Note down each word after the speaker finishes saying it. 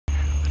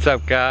What's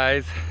up,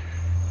 guys?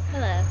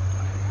 Hello.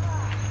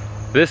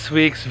 This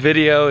week's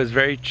video is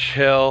very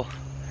chill.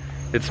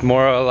 It's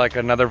more like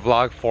another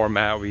vlog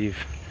format. We've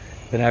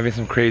been having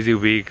some crazy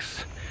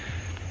weeks.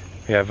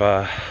 We've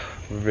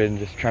been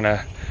just trying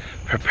to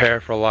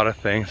prepare for a lot of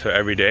things, so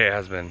every day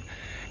has been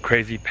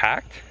crazy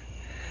packed.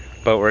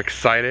 But we're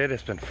excited,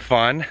 it's been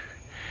fun,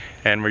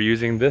 and we're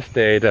using this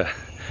day to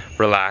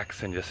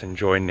relax and just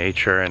enjoy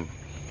nature and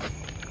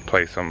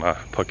play some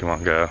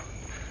Pokemon Go.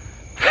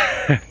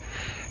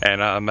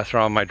 And mess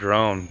around with my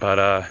drone,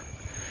 but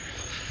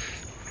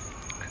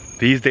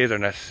these days are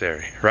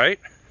necessary, right?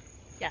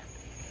 Yes.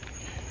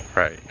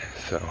 Right,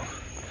 so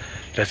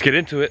let's get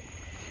into it.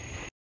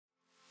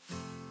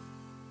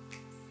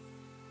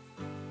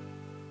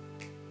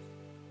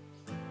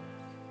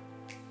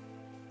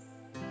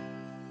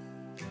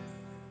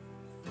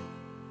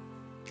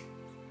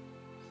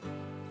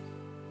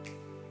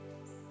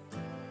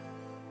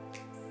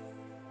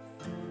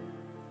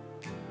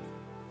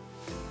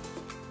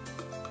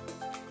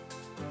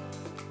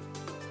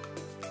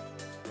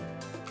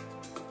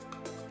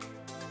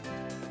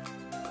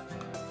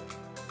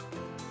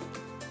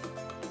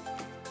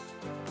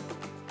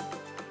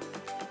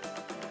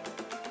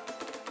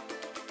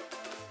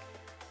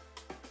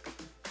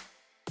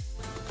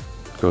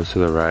 Goes to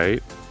the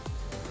right,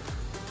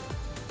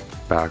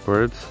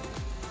 backwards,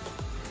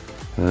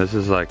 and this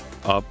is like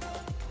up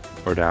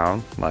or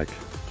down, like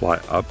fly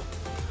up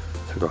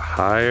to go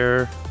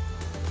higher.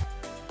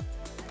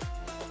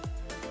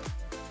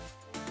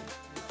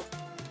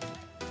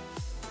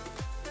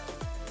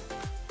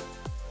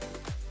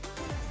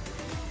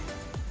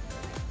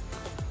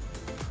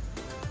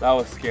 That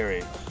was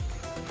scary.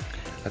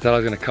 I thought I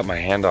was gonna cut my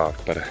hand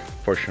off, but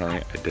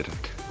fortunately I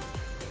didn't.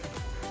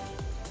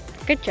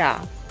 Good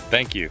job.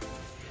 Thank you.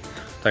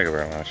 Thank you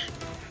very much.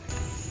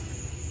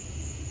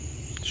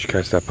 Did you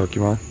catch that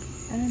Pokemon?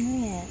 I don't know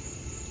yet.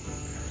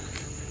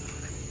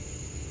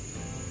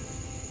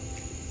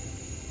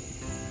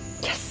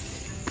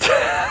 Yes!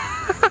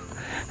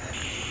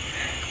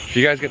 If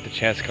you guys get the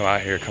chance to come out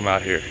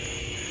here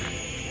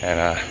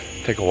and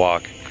take a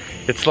walk.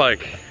 It's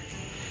like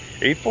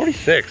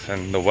 8:46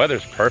 and the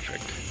weather's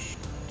perfect.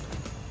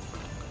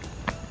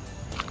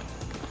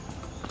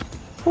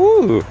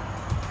 Woo!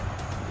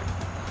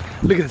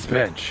 Look at this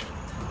bench.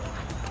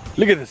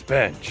 Look at this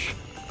bench.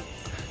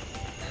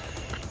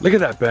 Look at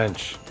that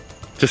bench.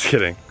 Just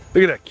kidding.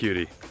 Look at that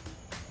cutie.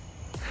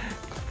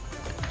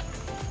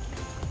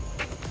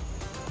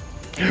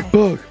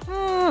 Bug.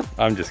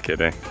 I'm just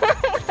kidding.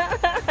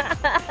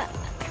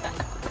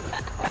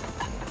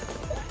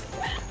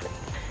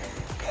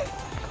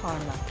 I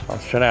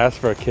was trying to ask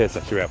for a kiss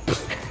and she went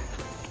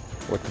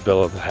with the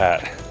bill of the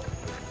hat.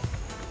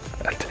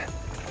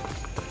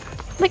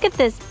 Look at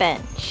this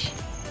bench.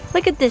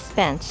 Look at this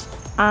bench.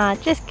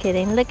 Just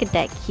kidding. Look at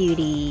that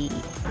cutie.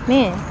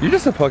 Man. You're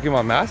just a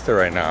Pokemon master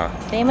right now.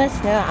 They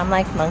must know I'm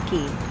like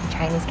Monkey,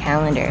 Chinese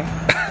calendar.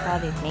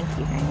 Probably thank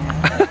you right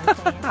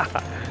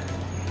now.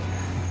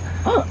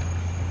 Oh!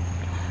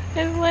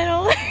 It went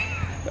over.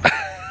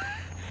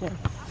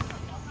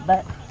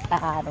 But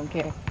I don't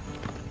care.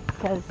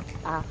 Because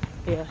I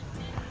feel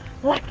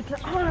like it's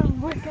an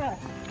arm workout.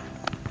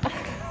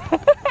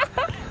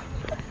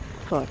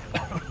 Fuck.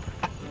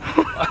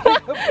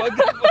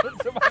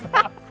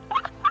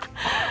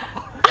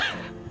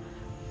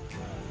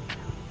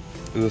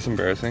 Is this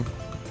embarrassing?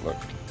 Look.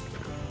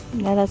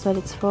 No, that's what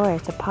it's for.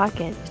 It's a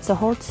pocket. It's to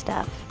hold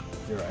stuff.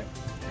 You're right.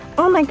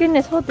 Oh my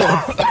goodness, hold this.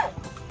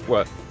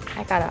 What?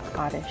 I got an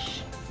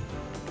oddish.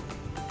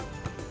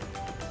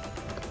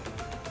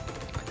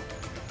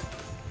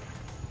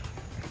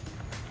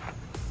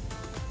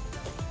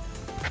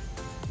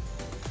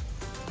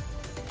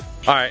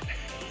 Alright,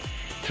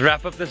 to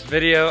wrap up this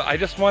video, I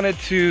just wanted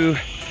to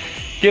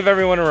give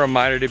everyone a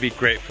reminder to be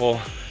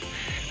grateful.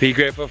 Be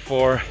grateful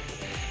for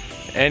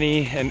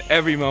any and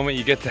every moment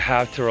you get to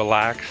have to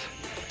relax,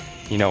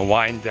 you know,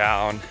 wind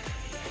down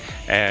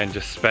and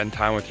just spend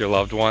time with your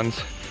loved ones.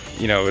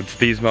 You know, it's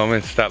these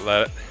moments that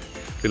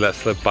we let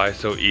slip by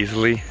so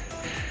easily.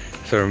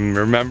 So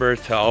remember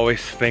to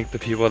always thank the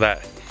people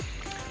that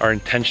are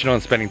intentional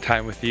in spending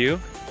time with you.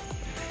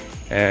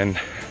 And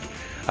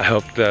I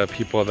hope the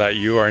people that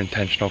you are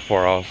intentional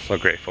for are also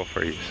grateful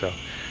for you. So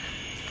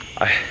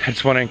I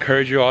just want to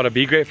encourage you all to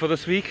be grateful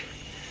this week.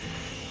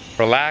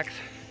 Relax.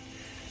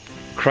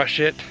 Crush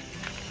it.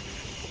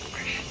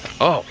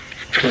 Oh.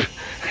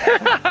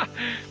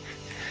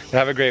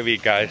 Have a great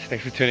week, guys.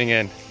 Thanks for tuning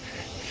in.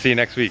 See you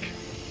next week.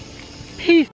 Peace.